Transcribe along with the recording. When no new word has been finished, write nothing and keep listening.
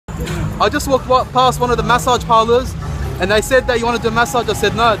I just walked past one of the massage parlors, and they said that you want to do a massage. I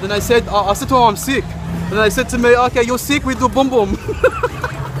said no. Then they said, I said to them I'm sick. And they said to me, okay, you're sick, we do boom boom.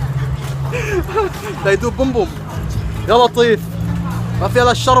 They do boom boom. يا لطيف ما في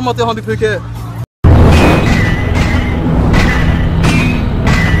الا الشر مطيهم ببوكيت.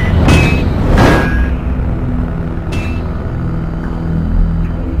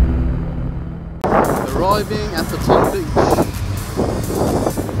 Arriving at the Phuket beach.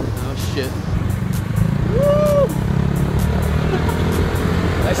 Oh shit. Woo!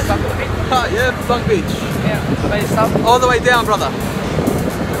 Yeah, Phuket beach. Yeah, all the way down, brother.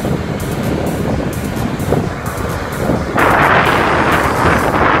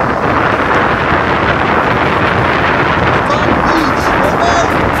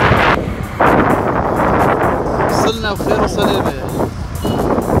 وصلنا بخير وسلامة.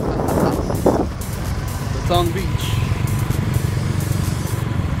 Phuket beach.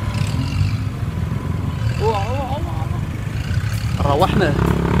 روحنا.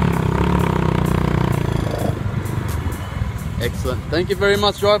 Excellent. Thank you very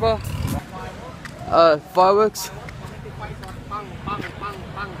much, driver. Fireworks.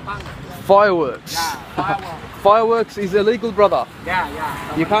 Fireworks. Fireworks is illegal, brother.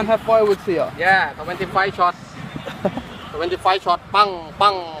 Yeah. You can't have fireworks here. Yeah, 25 shots. 25 shots. Pang,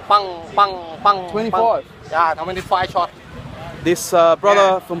 pang, pang, pang, pang. 25. Yeah, 25 shots. This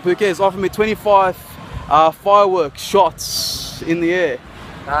brother from Phuket has offered me 25 fireworks shots in the air.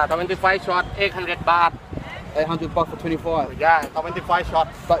 25 shots, 800 baht. 800 bucks for 25. Yeah, 25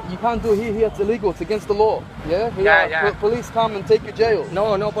 shots. But you can't do it here. Here it's illegal. It's against the law. Yeah. Here, Yeah. Police come and take you to jail.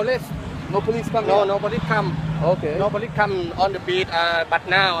 No police. No police come. No, here? no police come. Okay. No police come on the beach. But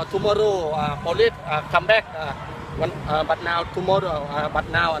now tomorrow police come back. But now tomorrow. But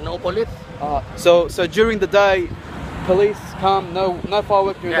now no police. So during the day, police come. No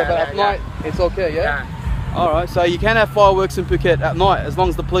fireworks during the day. But at night, it's okay. Yeah. All right. So you can have fireworks in Phuket at night as long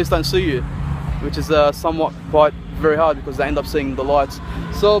as the police don't see you, which is somewhat quite very hard because they end up seeing the lights.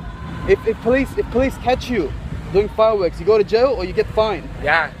 So if police catch you doing fireworks, you go to jail or you get fined.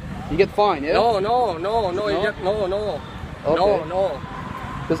 Yeah. You get fined, yeah? No. No? Okay. No.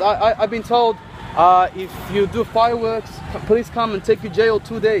 Because I've been told if you do fireworks, police come and take you to jail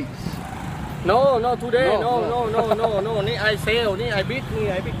 2 days. No, today. No. Ni I sell, ni I bid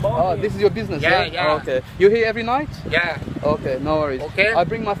boss. Oh, this is your business, yeah? Yeah. Oh, okay. You're here every night? Yeah. Okay, no worries. Okay. I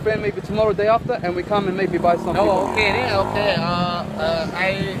bring my friend maybe tomorrow, day after, and we come and maybe buy something. No, okay.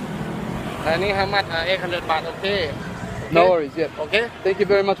 Ni how much? 800 baht, okay. No worries, yeah. Okay. Thank you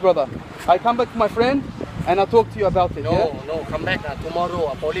very much, brother. I come back to my friend and I'll talk to you about it. No, come back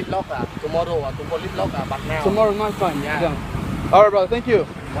tomorrow. Police lock. Tomorrow, police lock. But now. Tomorrow night time. Yeah. All right, brother. Thank you.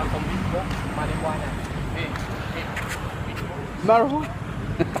 Marijuana.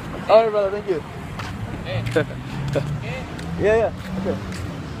 All right, brother. Thank you. Yeah. Okay.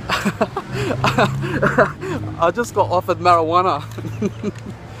 I just got offered marijuana.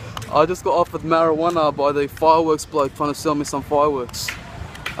 I just got offered marijuana by the fireworks bloke trying to sell me some fireworks,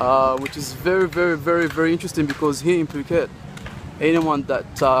 which is very, very, very, very interesting because here in Phuket, anyone that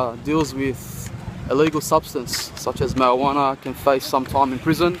deals with illegal substance such as marijuana can face some time in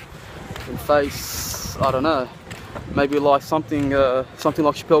prison, can face, I don't know, maybe like something like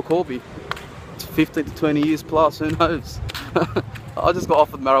Chappelle Corby, 15 to 20 years plus, who knows. I just got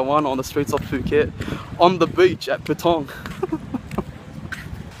offered marijuana on the streets of Phuket, on the beach at Patong.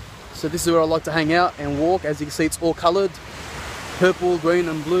 So this is where I like to hang out and walk. As you can see, it's all coloured, purple, green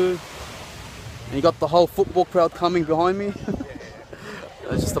and blue. And you got the whole football crowd coming behind me.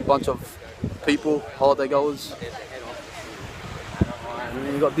 There's just a bunch of people, holiday goers. And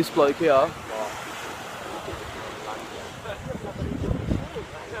then you got this bloke here.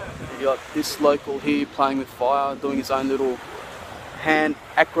 You got this local here playing with fire, doing his own little hand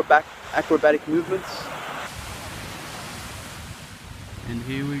acrobatic movements. And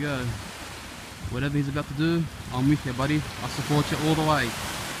here we go. Whatever he's about to do, I'm with you, buddy. I support you all the way.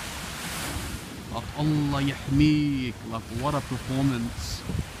 Like, Allah yahmeek. Like, what a performance.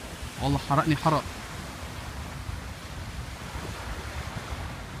 Allah haratni harat.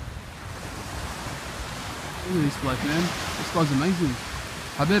 Look at this bloke, man. This guy's amazing.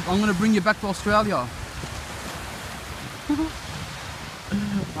 Habib, I'm gonna bring you back to Australia.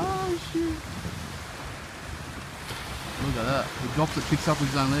 Oh shit. Look at that. He drops it, picks up with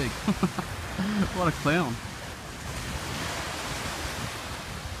his own leg. What a clown.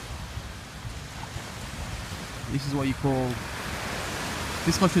 This is what you call...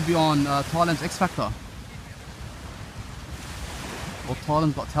 This guy should be on Thailand's X Factor. Or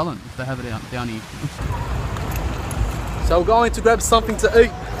Thailand's Got Talent, if they have it down here. So we're going to grab something to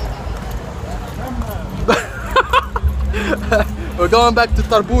eat. We're going back to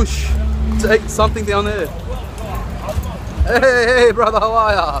Tarbush to eat something down there. Hey, brother, how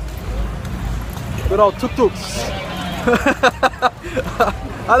are ya? Good old tuk-tuks.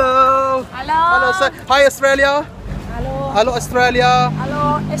 Hello. Hello. Hello, sir. Hi, Australia. Hello. Hello, Australia.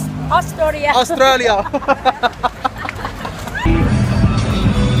 Hello, it's Australia. Australia.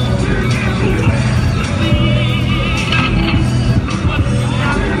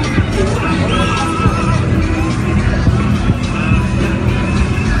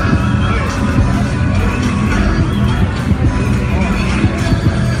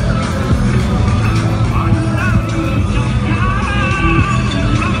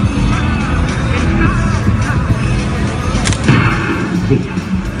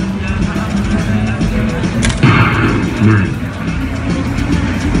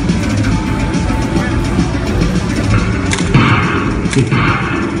 Six,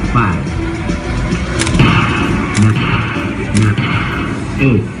 five,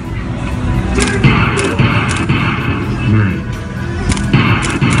 eight, nine.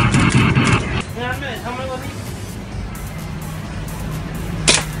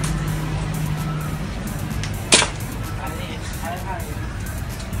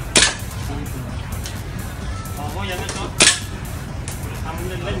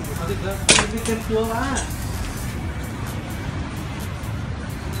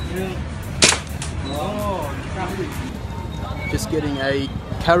 Just getting a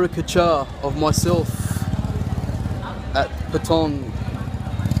caricature of myself at Patong.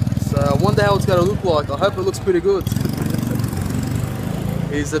 So I wonder how it's going to look like. I hope it looks pretty good.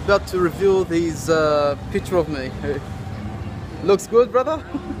 He's about to reveal his picture of me. Looks good, brother?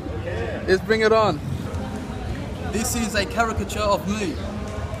 Okay. Let's bring it on. This is a caricature of me,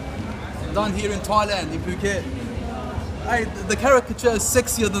 done here in Thailand, in Phuket. Hey, the caricature is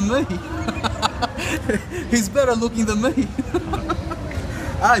sexier than me. He's better looking than me.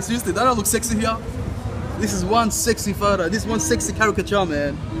 Hey, seriously, don't I look sexy here? This is one sexy photo. This is one sexy caricature,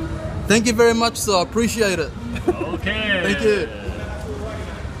 man. Thank you very much, sir. I appreciate it. Okay. Thank you.